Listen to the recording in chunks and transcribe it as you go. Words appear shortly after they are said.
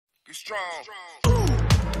Be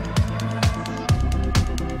strong.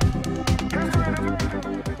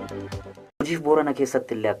 Hojiif Boorana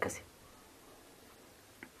keessatti illee akkasi.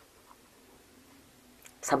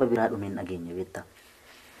 Saba biraa dhumeen dhageenya beektaa.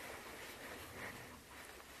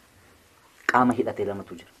 Qaama hidhatee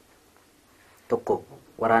lamatu jira. Tokko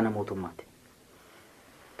waraana mootummaati.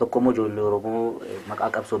 Tokko immoo ijoollee Oromoo maqaa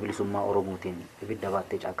qabsoo bilisummaa Oromootiin ibidda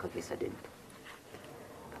baattee caakkaa keessa deemtu.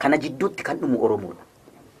 Kana jidduutti kan dhumu Oromoodha.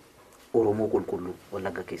 Oromoo qulqulluu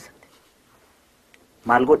Wallagga keessatti.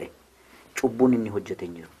 Maal godhe? Cubbuun inni hojjete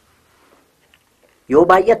hin jiru. Yoo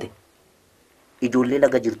baay'ate ijoollee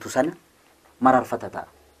laga jirtu sana mararfata ta'a.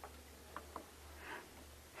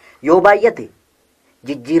 Yoo baay'ate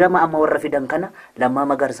jijjiirama amma warra fidan kana Lammaa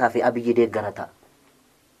Magarsaa fi Abiyyi deeggara ta'a.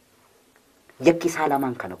 Yakki isaa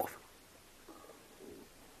lamaan kana qofa.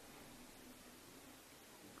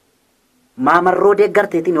 Maamarroo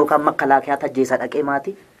deeggarteetiin yookaan makalaakiyaa tajjeessa dhaqee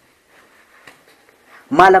maatii.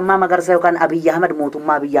 Lammaa Magarsaa yookaan Abiyyi Ahmad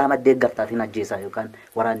mootummaa Abiyyi Ahmad deeggartaatiin ajjeesaa yookaan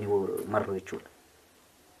waraanni marroo jechuudha.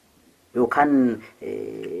 Yookaan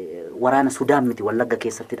waraana Sudaan miti Wallagga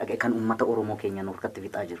keessatti dhaqee kan uummata Oromoo keenya nurkatti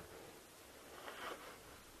fixaa jiru.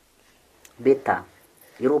 Beektaa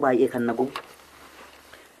yeroo baay'ee kan nagu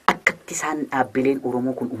akkatti isaan dhaabbileen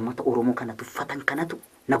Oromoo kun uummata Oromoo kana tuffatan kanatu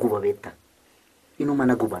naguba beektaa. Inuma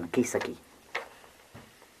naguban keessa kee.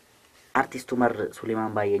 Artiist Umar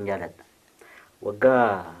Suleemaan baay'een jaaladha.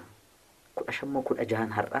 Waggaa 15-16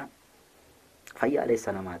 har'aa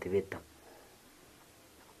fayyaalessa namaati beektaa.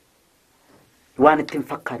 Waan ittiin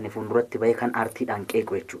fakkaanne fuulduratti bahee kan aartiidhaan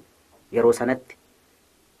qeequ jechuudha. Yeroo sanatti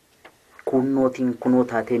kunnootiin kunoo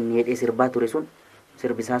taateen miidhee sirbaa ture sun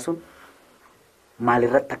sirbisaa sun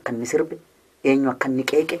maalirratti akka inni sirbe eenyu akka inni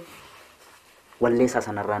qeeqe walleessaa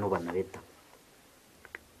sanarraa nu hubanna beektaa.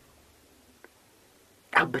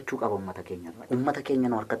 Dhaabbachuu qaba uummata keenyarraa. Uummata keenya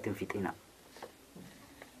nu harkatti hin fixinaa.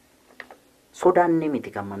 Sodaanni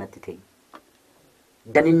miti kan manatti ta'e.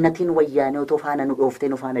 Daninnatiin wayyaanee otoo faana nu dhooftee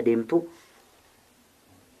nu faana deemtu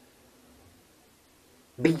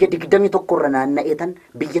biyya 21 irra naanna'eetan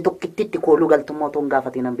biyya tokkittitti kooluu galtummaa otoo hin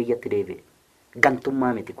gaafatiinan biyyatti deebi'e.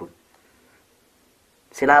 Gantummaa miti kun.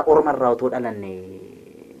 Silaa Oromarraa otoo dhalanne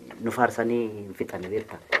nu faarsanii hin fixanne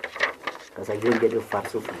beektaa. Kasayyoon jedhee of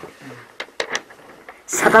faarsuuf.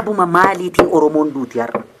 Sababuma maaliitiin Oromoon duuti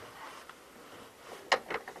har'a?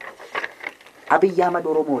 Abiyyi Ahmad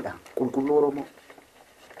Oromoodha. Qulqulluu Oromoo.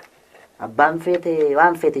 Abbaan feete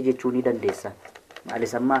waan feete jechuu ni dandeessa.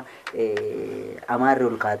 Maalis amma Amaarri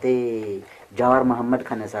ol kaatee Jawaar Mahammad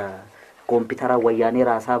kana isa koompitara wayyaanee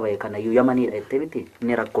raasaa bahe kana iyyuu Yamaniidha jettee miti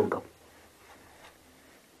inni rakkoon qabu.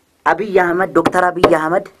 Abiyyi Ahmad Dr. Abiyyi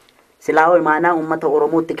Ahmad silaa imaanaa uummata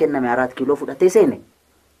Oromootti kenname 4 kiiloo fudhatee seene.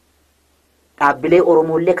 Dhaabbilee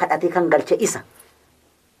Oromoollee kadhatee kan galche isa.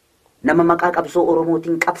 Nama maqaa qabsoo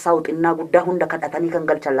Oromootiin qabsaa'u xinnaa guddaa hunda kadhatanii kan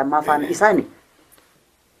galchan Lammaa faana isaani.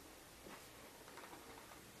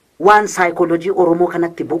 Waan saayikooloojii Oromoo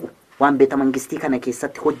kanatti bu'u waan beeta mangistii kana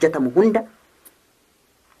keessatti hojjetamu hunda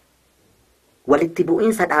walitti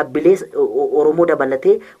bu'iinsa dhaabbilee Oromoo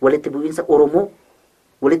dabalatee walitti bu'iinsa Oromoo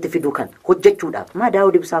walitti fiduu kan hojjechuudhaaf maa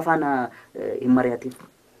Daawud Ibsaa faana hin mari'atin,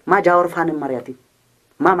 maa Jawaar faana hin mari'atin,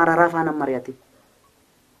 maa Mararaa faana hin mari'atin.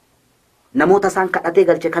 Namoota isaan kadhatee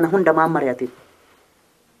galche kana hunda maa mari'atin.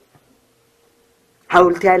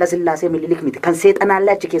 Hawultii Haayila Sillaasee Minilik miti kan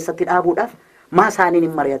seexanaallee achi keessatti dhaabuudhaaf maa isaaniin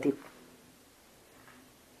hin mari'atin.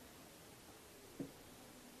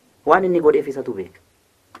 Waan inni godheef isatu beeka.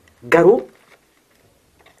 Garuu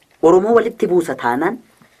Oromoo walitti buusa taanaan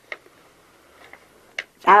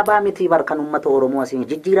dhaabaa miti barkan uummata Oromoo asiin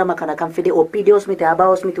jijjiirama kana kan fide OPDOs miti,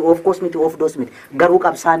 ABOs miti, OFCOs miti, OFDOs miti. Garuu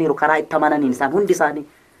qabsaaniiru karaa itti amananiin isaan hundi isaanii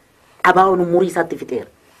ABO'n umurii isaatti fixeera.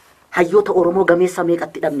 Hayyoota Oromoo gameessa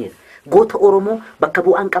meeqatti dhabneera. Goota Oromoo bakka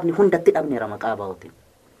bu'aan qabne hundatti dhabneera maqaa ABO'tiin.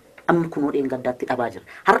 Amma kunoo dheengaddaatti dhabaa jira.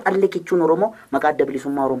 Har'allee kichuun Oromoo maqaa adda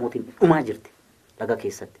bilisummaa Oromootiin dhumaa jirti. Laga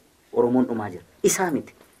keessatti Oromoon dhumaa jira. Isaa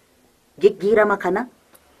miti. Jijjiirama kana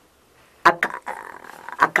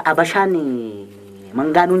akka Abashaan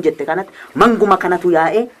mangaanuun jette kanatti manguma kanatu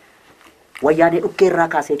yaa'ee wayyaanee dhukkee irraa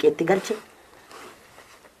kaasee qeetti galche.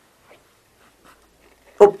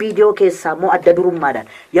 OPDO keessaa immoo adda durummaadhaan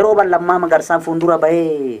yeroo Lammaa Magarsaan fuuldura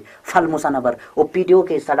bahee falmu sana bar OPDO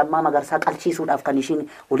keessaa Lammaa Magarsaa qalchiisuudhaaf kan ishiin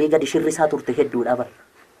olii gadi shirrisaa turte hedduudha bar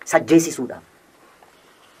sajjeesisuudhaaf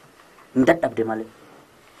hin dadhabde malee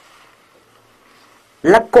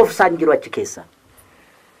lakkoofsaan jiru achi keessa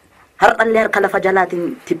har'allee harka lafa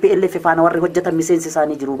jalaatiin TPLF faana warri hojjetan miseensi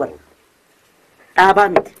isaanii jiru bar dhaabaa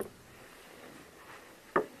miti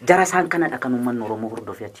jara isaan kanadha kan uummanni Oromoo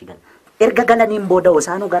hordofee achi gala. Erga galaniin booda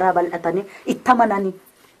osaanuu garaa bal'atanii itti amananii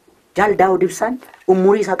Jaal Daawud Ibsaan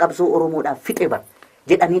umurii isaa qabsoo Oromoodhaaf fixe bar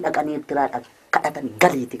jedhanii dhaqanii Eertiraadhaaf kadhatanii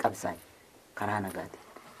galiitti qabsaan karaa nagaati.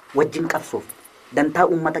 Wajjin qabsoof dantaa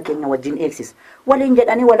uummata keenya wajjin eegsis waliin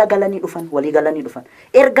jedhanii walii galanii dhufan.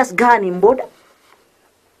 Ergas gaaniin booda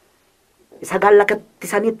isa gaallakatti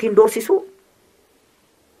sanii ittiin doorsisu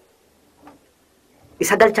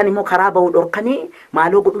isa galchan immoo karaa bahuu dhorkanii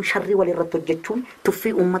maaloo godhuun sharrii walirratti hojjechuun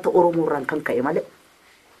tuffii uummata Oromoo irraan kan ka'e malee.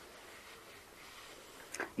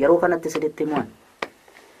 Yeroo kanatti siditti himuun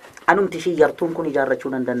anumti ishii yartuun kun ijaarrachuu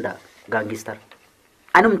nan danda'a gaangistar.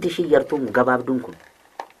 Anumti ishii yartuun gabaabduun kun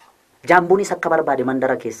jaambuunis akka barbaade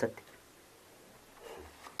mandara keessatti.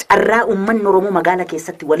 Carraa uummanni Oromoo magaala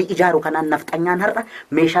keessatti walii ijaaru kanaan nafxanyaan har'a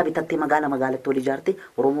meeshaa bitattee magaalatti walii ijaarte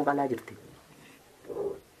Oromoo qalaa jirti.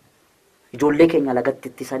 Ijoollee keenya lagatti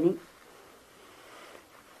ittisanii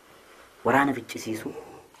waraana ficcisiisu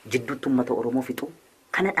jidduutti uummata Oromoo fixu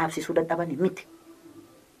kana dhaabsisuu dadhabani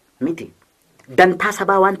miti. Dantaa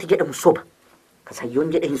sabaa wanti jedhamu soba.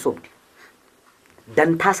 Kasayyoon jedhe hin sobdi.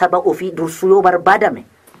 Dantaa saba ofii dursuu yoo barbaadame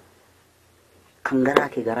kan garaa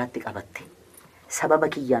kee garaatti qabatte sababa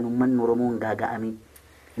kiyyaan uummanni Oromoo hin gaaga'amin,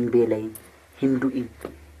 hin beelayin, hin du'in.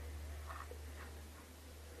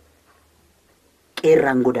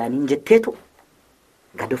 Qeerraan godaaniin jetteetu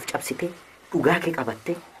gad of cabsitee dhugaa kee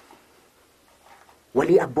qabattee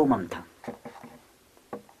walii abboomamta.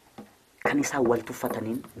 Kan isaan wal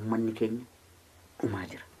tuffataniin uummanni keenya dhumaa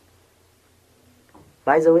jira.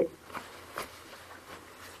 By the way,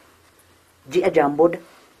 ji'a jaan booda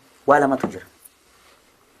waa lamatu jira.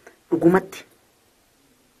 Dhugumatti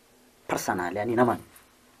personaali ani naman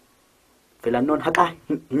filannoon haqaa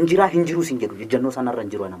hin jiru sin jedhu jejjannoo sanarra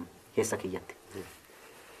hin jiru nama keessa kiyyatti.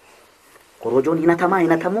 Korojoon hinatamu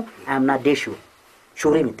I am not sure.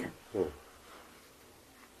 Sure miti.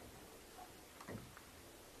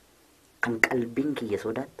 Kan qalbiin kiyya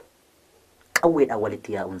sodaattu qawweedhaan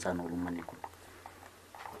walitti yaa'uun isaan oolummanni kun.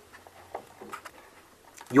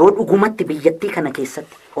 Yoo dhugumatti biyyattii kana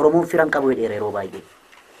keessatti Oromoon firan qabu jedheera yeroo baay'ee.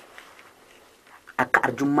 Akka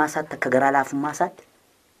arjummaa isaatti akka garaa laafummaa isaatti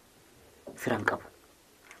firan qabu.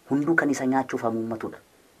 Hunduu kan isa nyaachuuf hamuummatudha.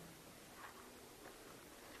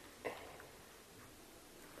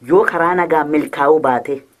 Yoo karaa nagaa milkaa'uu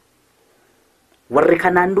baate warri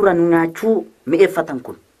kanaan dura nu nyaachuu mi'eeffatan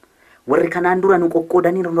kun warri kanaan dura nu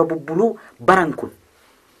qoqqoodanii nu bubbuluu baran kun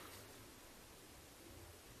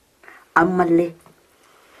ammallee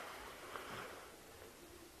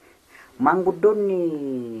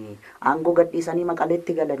maanguddoonni aangoo gadhiisanii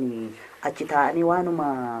maqaleetti galanii achi taa'anii waanuma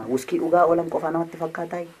wuskii dhugaa oolan qofa namatti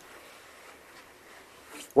fakkaataa.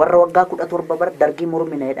 Warra waggaa 17 bar dargii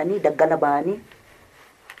mormina jedhanii daggala ba'anii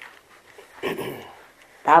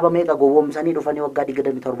dhaaba meeqa gowwoomsanii dhufanii waggaa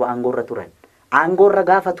 27 aangoorra turan. Aangoorra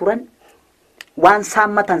gaafa turan waan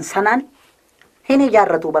saammatan sanaan hin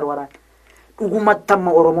ijaarratu bar waraana. Dhugumatti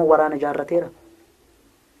amma Oromoo waraana ijaarrateera.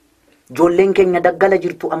 Ijoolleen keenya daggala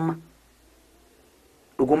jirtu amma.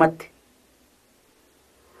 Dhugumatti.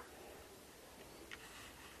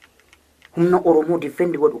 Humna Oromoo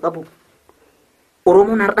difendi godhu qabu.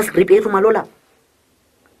 Oromoon har'as ripheetuma lola.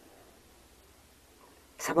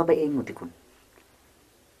 Sababa eenyuti kun?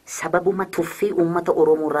 Sababuma tuffii uummata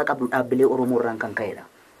Oromoo irraa qabdu dhaabbilee Oromoo irraan kan ka'edha.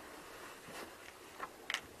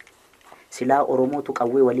 Silaa Oromootu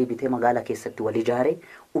qawwee walii bitee magaala keessatti walii ijaaree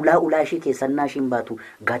ulaa ishii keessannaa ishiin baatu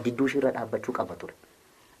gaaddidduu ishii irra dhaabbachuu qaba ture.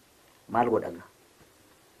 Maal godhaga?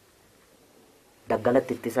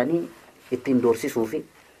 Daggalatti ittisanii ittiin doorsisuu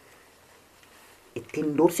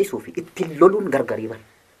fi ittiin loluun gargarii bara.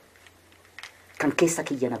 Kan keessa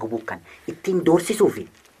kiyya na gubuukan ittiin doorsisuu fi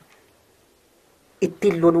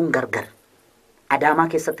ittiin loluun gargar. Adaamaa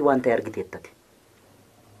keessatti waan ta'e argiteettate.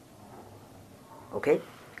 Okay?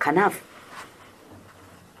 Kanaaf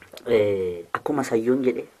akkuma sayyoon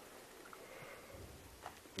jedhe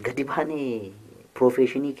gadi baanee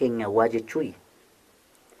profeshinii keenya waa jechuun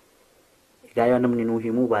egaa yoo namni nuu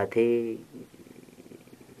himuu baatee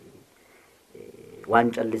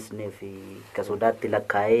waan callisneef ka sodaatti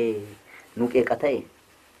lakkaa'ee nu qeeqa ta'e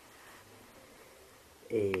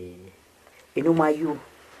inumaayyuu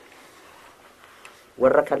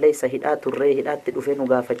warra kaleessa hidhaa turree hidhaatti dhufee nu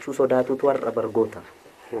gaafachuu sodaatutu warra bargoota.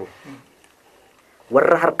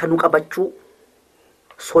 Warra harka nu qabachuu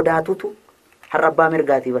sodaatutu har'a abbaa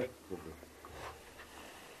mirgaatii bar.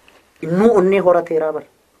 Innuu onnee horateeraa bar.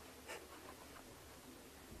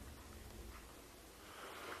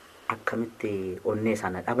 Akkamitti onnee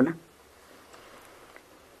sana dhabna?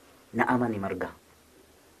 Na amani marga.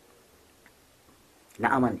 Na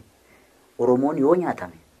amani. Oromoon yoo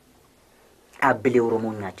nyaatame dhaabbilee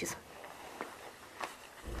Oromoon nyaachisa.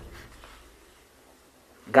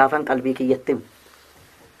 gaafan qalbii kiyyattim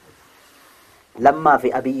lammaa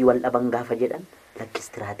fi abiyyi wal dhaban gaafa jedhan lakki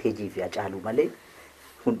istiraatejii fi Haacaaluu malee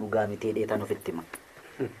kun dhugaa miti dheetan ofitti hima.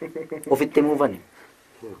 Ofitti muufani.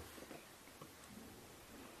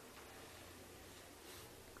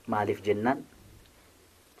 Maaliif jennaan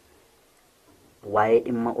waa'ee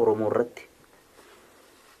dhimma Oromoo irratti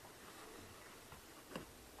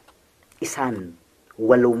isaan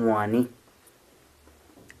wal mu'anii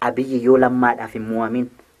abiyyi yoo lammaadhaaf hin mu'amin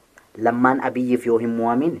lammaan abiyyiif yoo hin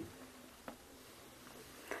mu'amin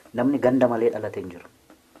namni ganda malee dhalate hin jiru.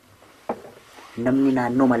 Namni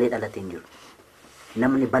naannoo malee dhalate hin jiru.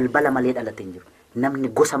 Namni balbala malee dhalate hin jiru. Namni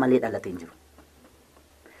gosa malee dhalate hin jiru.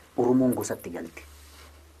 Oromoon gosatti galti.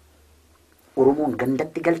 Oromoon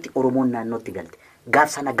gandatti galti. Oromoon naannootti galti. Gaaf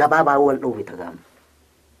sana gabaabaa wal dhoowwita gaama.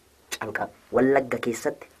 Calqaba Wallagga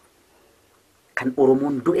keessatti kan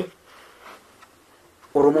Oromoon du'e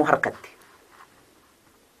Oromoo harkatti.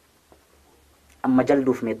 Amma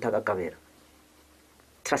jalduuf meettaa qaqqabeera.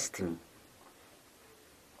 Trust me.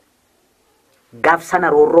 Gaaf sana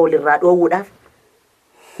roorroo walirraa dhoowwuudhaaf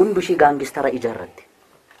hundushii gaangistara ijaarratti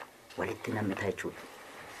walitti namni ta'a jechuudha.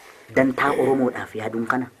 Dantaa Oromoodhaaf yaaduun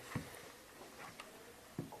kana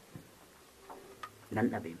nan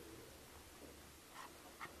dhabeem.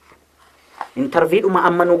 Interviidhuma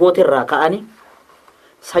amma nu gootirraa ka'anii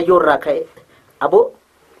sayyoorraa ka'e aboo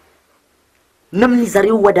namni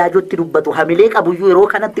Zariuu Wadaajotti dubbatu hamilee qabuyyuu yeroo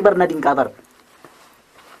kanatti barna dinqaa bara.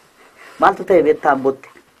 Maaltu ta'e beektaan botte?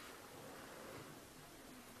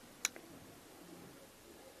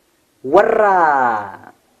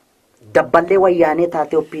 Warra dabballee wayyaanee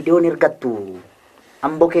taate oppiidiyoon ergattu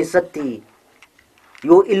Amboo keessatti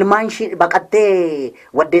yoo ilmaan ishii baqattee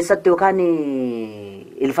waddeessatti yookaan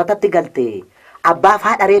ilfatatti galte abbaaf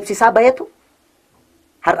haadha reebsisaa bayetu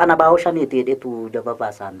har'a nabaa'oo shaniiti jedhetu jaba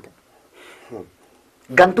baasaan ta'e.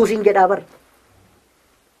 Gantuu siin jedhaa bara.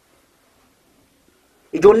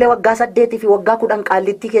 Ijoollee waggaa 8 fi waggaa 10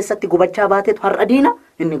 qaallittii keessatti gubachaa baatetu har'a diina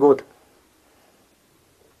inni goota.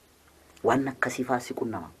 Waan akkasii faasii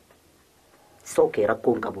qunnama. Sookee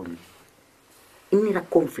rakkoon qabuun inni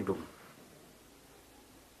rakkoon fidu.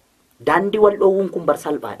 Daandii wal dhoowwuun kun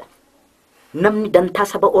barsalphaadha. Namni dantaa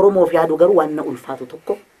saba Oromoof yaadu garuu waan na ulfaatu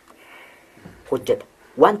tokko hojjeta.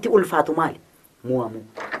 Wanti ulfaatu maali? Mu'amuu.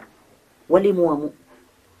 Walii mu'amuu.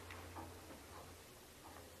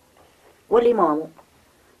 Walii mu'amuu.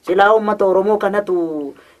 Silaa uummata Oromoo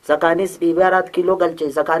kanatu sakaanis dhiibee 4 kiiloo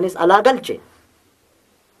galche sakaanis alaa galche.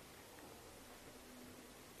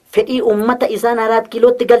 Fedhii uummata isaan 4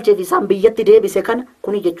 kiilootti galcheef isaan biyyatti deebise kana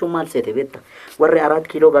kuni jechuun maal seete beekta? Warri 4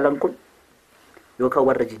 kiiloo galan kun yookaan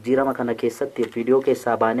warra jijjiirama kana keessatti viidiyoo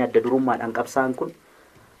keessaa baanee adda durummaadhaan qabsaan kun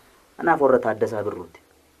anaaf warra Taaddasaa Birruuti.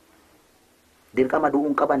 Dirqama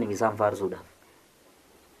du'uun qaban isaan faarsuudhaaf.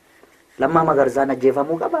 Lammaa Magarsaan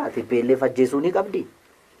ajjeefamuu qaba. TPLF ajjeesuu ni qabdi.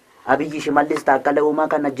 Abiyyi Shimallis Taakkala Uumaa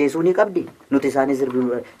kan ajjeesuu ni qabdi. Nuti isaanis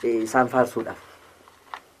isaan faarsuudhaaf.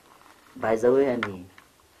 By the way ani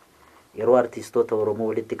yeroo artistoota Oromoo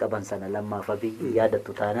walitti qaban sana Lammaaf Abiyyi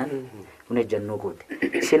yaadattu taanaan kun ejjannoo goote.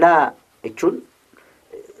 Silaa jechuun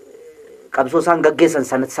qabsoo isaan gaggeessan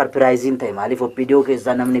sanatti sarpiraayiziin ta'e maaliif oppiidiyoo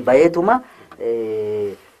keessaa namni bayeetuma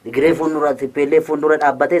Digiree fuuldura TPLF fuuldura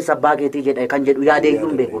dhaabbatee sabbaa keetii jedha kan jedhu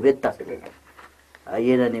yaadeeyyuun beeku beekta.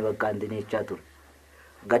 Ayyeedhanii bakka antinechaa ture.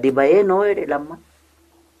 Gadi bayee noo jedhe Lamma.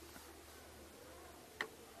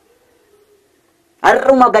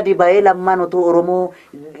 Har'uma gadi bayee Lammaan otoo Oromoo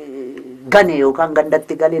gane yookaan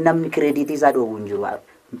gandatti galee namni kireediitii isaa dhoowwu hin jiru.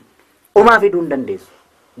 Umaa fiduu hin dandeessu.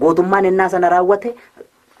 Gootummaan ennaa sana raawwate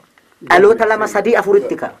dhaloota 2 3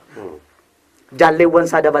 4 ka'a. Jaalleewwan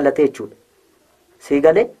isaa dabalatee jechuudha.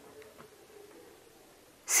 Siigalee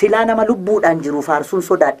silaa nama lubbuudhaan jiru faarsuun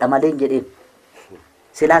sodaadha malee jedheen.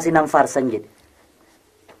 Silaa sinan faarsan jedhe.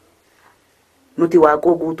 Nuti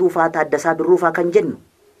Waaqoo guutuu faa Taaddasaa Birruu faa kan jennu.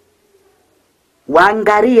 Waan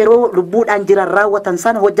gaarii yeroo lubbuudhaan jiran raawwatan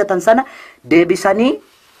sana hojjetan sana deebisanii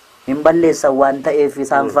hin balleessan waan ta'eef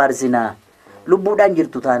isaan faarsinaa. Lubbuudhaan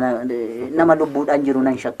jirtu taana nama lubbuudhaan jiru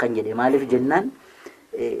nan shakkan jedhe. Maaliif jennaan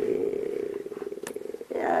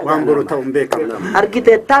waan boru ta'uun beekamu.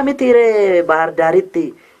 Argiteettaa mitiiree Bahar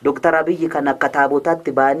Daaritti Dr. Abiyyi kan akka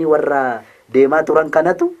taabotaatti ba'anii warra deemaa turan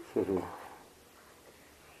kanatu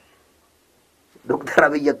Dr.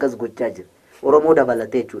 Abiyyi akkas gochaa jira. Oromoo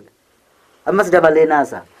dabalatee jechuudha. Ammas dabalee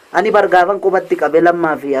naasa. Ani bargaafan qubatti qabee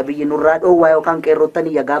Lammaa fi Abiyyi nurraa dhoowwaa yookaan qeerrottan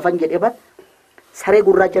iyya gaafan jedhe ban saree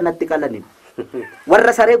gurraacha natti qalanin.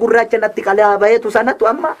 Warra saree gurraacha natti qalaa bayeetu sanatu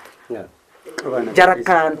amma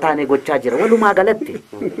jarakkaan taane gochaa jira. Walumaa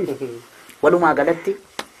galatti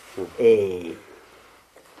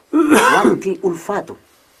wanti ulfaatu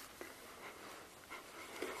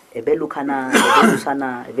ebelu kana ebelu sana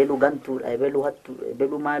ebelu gantu ebelu hattu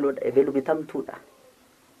ebelu maalo ebelu bitamtuudha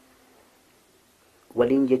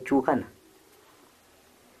waliin jechuu kana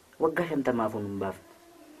waggaa 50 nun baaf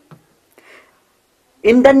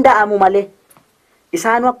in danda'amu malee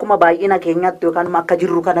isaanu akkuma baay'ina keenyaatti yookaan akka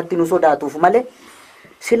jirru kanatti nu sodaatuuf malee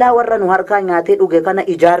silaa warra nu harkaa nyaatee dhuge kana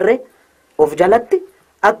ijaarre of jalatti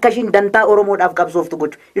akka shin dantaa oromoodhaaf qabsooftu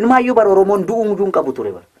gochu inumaayyuu bar oromoon du'uu mujuun qabu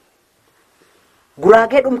ture bar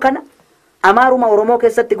guraageedhum kana amaaruma oromoo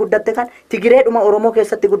keessatti guddatte kana tigireedhuma oromoo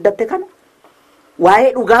keessatti guddatte kana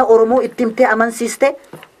waa'ee dhugaa oromoo ittimtee amansiiste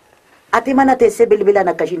ati mana teessee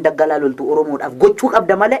bilbilaan akka shin daggalaa loltu oromoodhaaf gochuu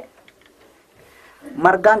qabda malee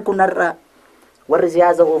margaan kunarra warri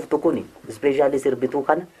siyaasa ooftu kuni ispeeshaalii sirbituu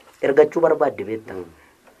kana ergachuu barbaadde beekta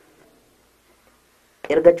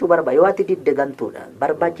ergachuu barbaade yoo ati didde gantuudha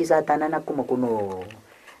barbaachisaa taanaan akkuma kunoo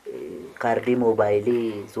kaardii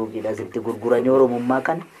moobaayilii suuqiidhaa sitti gurguranii oromummaa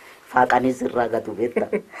kana faaqanii sirraa gatu beekta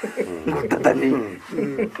guuttatanii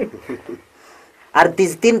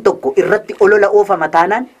artistiin tokko irratti olola oofama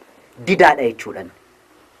taanaan didaadha jechuudhaan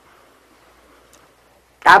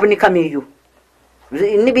dhaabni kamiiyyuu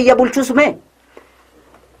inni biyya bulchus mee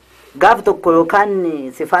gaaf tokko yookaan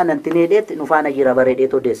si faana antineedheet nu faana jira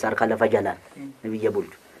bareedheet odeessa harka lafa jalaan biyya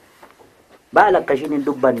bulchu baala akka ishiin hin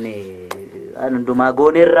dubbanne hundumaa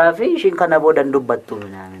gooneerraa fi ishiin kana booda hin dubbattu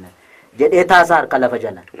minamina jedhee taasaa harka lafa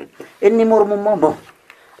jalaan inni mormummoo moo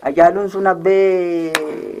Haacaaluun sun abbee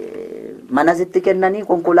mana sitti kennanii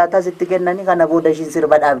konkolaataa sitti kennanii kana booda ishiin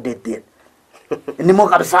sirba dhaabdeetteedha inni moo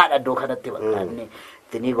qabsaadha iddoo kanatti bakkaanne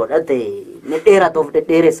tinii godhate ni dheeratuuf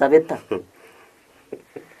dhedheeressa beekta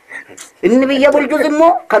inni biyya bulchus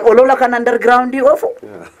immoo kan olola kan undergroundii oofu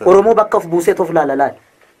oromoo bakka of buusee tof laalalaan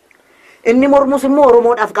inni mormus immoo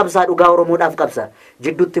oromoodhaaf qabsaa dhugaa oromoodhaaf qabsaa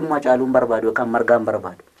jidduutti immoo Haacaaluun barbaadu yookaan margaan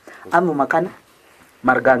barbaadu ammuma kana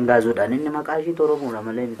margaan gaazuudhaan inni maqaa ishii oromoodha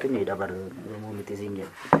malee miti ni dabar oromoo miti siin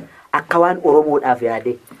jedhu akka waan oromoodhaaf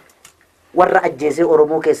yaade warra ajjeesee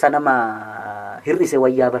oromoo keessa nama hir'ise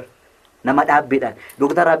wayyaa bar nama dhaabbiidhaan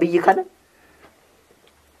Dr. Abiyyi kana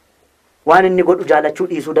waan inni godhu jaalachuu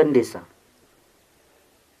dhiisuu dandeessa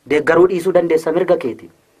deeggaruu dhiisuu dandeessa mirga keeti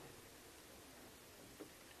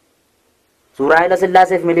suuraa Haayila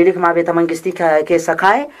Sillaaseef Minilik maa beeta mangistii keessa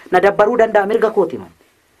kaa'e na dabbaruu danda'a mirga kooti man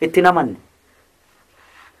itti namanne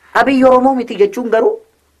Abiyyi oromoo miti jechuun garuu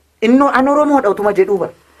inni an oromoodha utuma jedhuu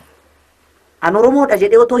bar an oromoodha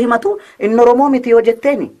jedhee otoo himatu inni oromoo miti yoo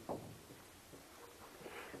jetteeni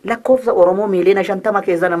lakkoofsa oromoo miiliina 50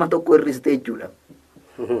 keessa nama tokko hir'iste jechuudha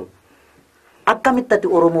akkamitti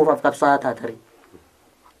oromoof qabsaa taatari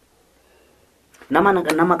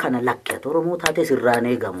nama kana lakkiyat oromoo taate sirraan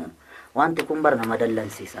eegamu wanti kun bar nama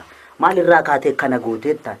dallansiisa maalirraa kaatee kana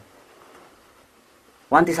gooteettaan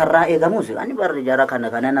wanti sarraa eegamus ani bar jara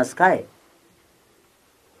kana nas kaa'e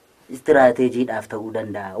istiraateejiidhaaf ta'uu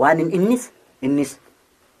danda'a waan innis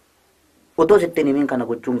otoo sitti himin kana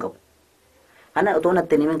gochuun qabu ana otoo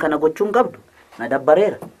natti himin kana gochuun qabdu na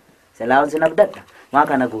dabbareera selaawan sin abdadha maa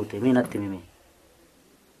kana goote mee natti himi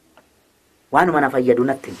waan mana fayyadu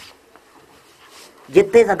natti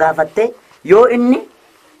jettee isa gaafattee yoo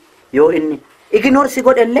inni ignoorsi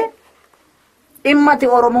godhellee dhimmati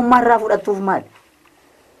oromummaa irraa fudhattuuf maali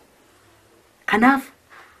kanaaf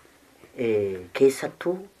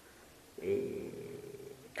keessattuu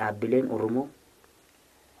dhaabbileen oromoo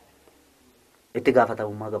itti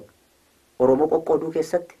gaafatamummaa qabu oromoo qoqqooduu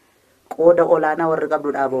keessatti qooda olaanaa warri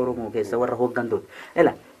qabdu dhaaba oromoo keessa warra hooggantoota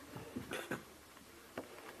ela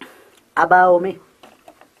abaawome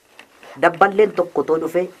dabballeen tokko too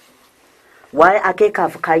dhufee waa'ee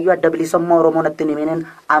akeekaaf kaayyoo adda bilisummaa oromoo natti himeen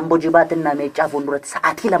ambo jibaatin na meechaa fuulduratti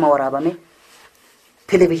sa'aatii 2 waraabame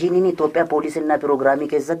televizyiiniin Itoophiyaa poolisiin pirogiraamii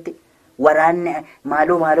keessatti waraanni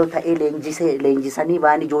maaloo ta'ee leenjisanii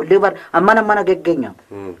ba'anii ijoollee bar mana geggeenya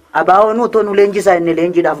abaawonu otoo nu leenjisaa inni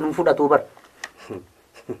leenjiidhaaf nu fudhatu bar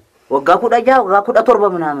waggaa 16 waggaa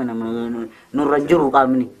 17 minamina nurran jiru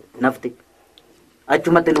qaamni nafti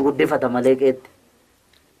achumatti nu guddifata malee qeetti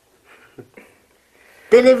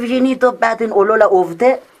televizyiinii Itoophiyaatiin olola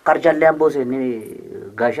ooftee karjallee amboosee inni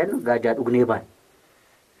gaajaa dhugnee baan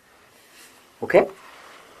okay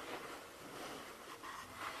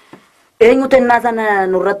eenyutu ennaa sana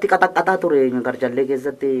nurratti qaxaqqataa ture karjallee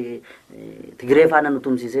keessatti Tigiree faana nu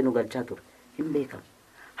tumsiisee nu galchaa ture hin beekamu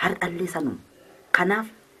hardhallee sanum kanaaf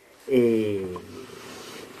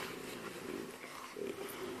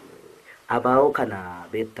abaa'oo kana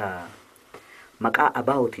beektaa maqaa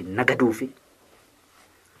abaa'ootiin nagaduu fi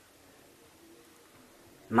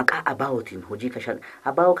maqaa abaa'ootiin hojii kashan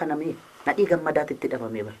abaa'oo kana mee nadhii gammadaatti itti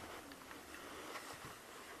dhabamee bar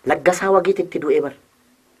laggasaa wagiitti itti du'ee bar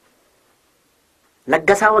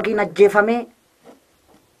Laggasaa wagiin ajjeefamee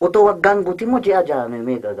otoo waggaan guutii moo ji'a jaame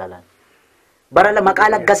meeqa galaan. Bara la maqaa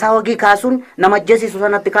laggasaa wagii kaasuun nama ajjeesisu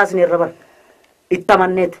sanatti kaasni irra bara. Itti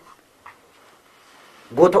amanneeti.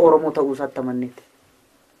 Goota Oromoo ta'uu isaatti amanneeti.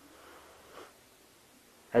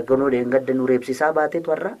 Hagganoo deengadda nu reebsisaa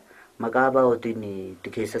baateetu har'a maqaa baa'ootiin itti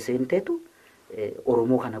keessa seenteetu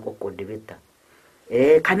Oromoo kana qoqqoodde beektaa.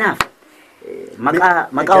 Kanaaf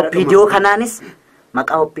maqaa OPDO kanaanis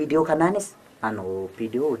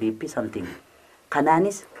OPDO ODP something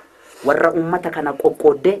kanaanis warra ummata kana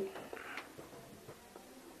qoqqooddee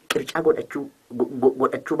qircaa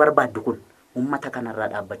godhachuu barbaaddu kun ummata kanarraa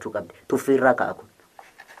dhaabbachuu qabdi. Tuffiirraa ka'a kun.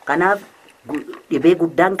 Kanaaf dhibee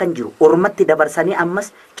guddaan kan jiru Oromatti dabarsanii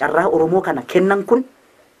ammas carraa Oromoo kana kennan kun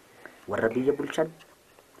warra biyya bulchan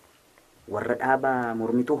warra dhaaba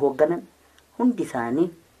mormituu hoogganan hundi isaanii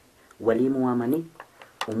walii mu'amanii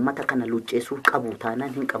ummata kana luucceessuu qabu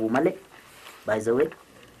taanaan hin qabu malee by the way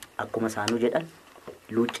akkuma isaanuu jedhan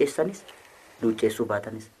luucceessanis luucceessuu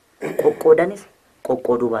baatanis qoqqoodanis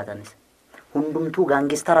qoqqooduu baatanis hundumtuu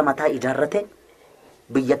gaangistara mataa ijaarrate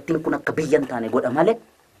biyyattiin kun akka biyyan taane godha malee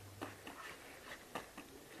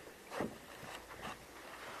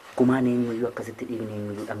gumaan eenyuyyuu akkasitti dhiigni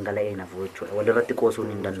eenyuyyuu dhangala'ee nafu jechuudha walirratti qoosuun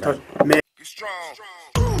hin danda'amu.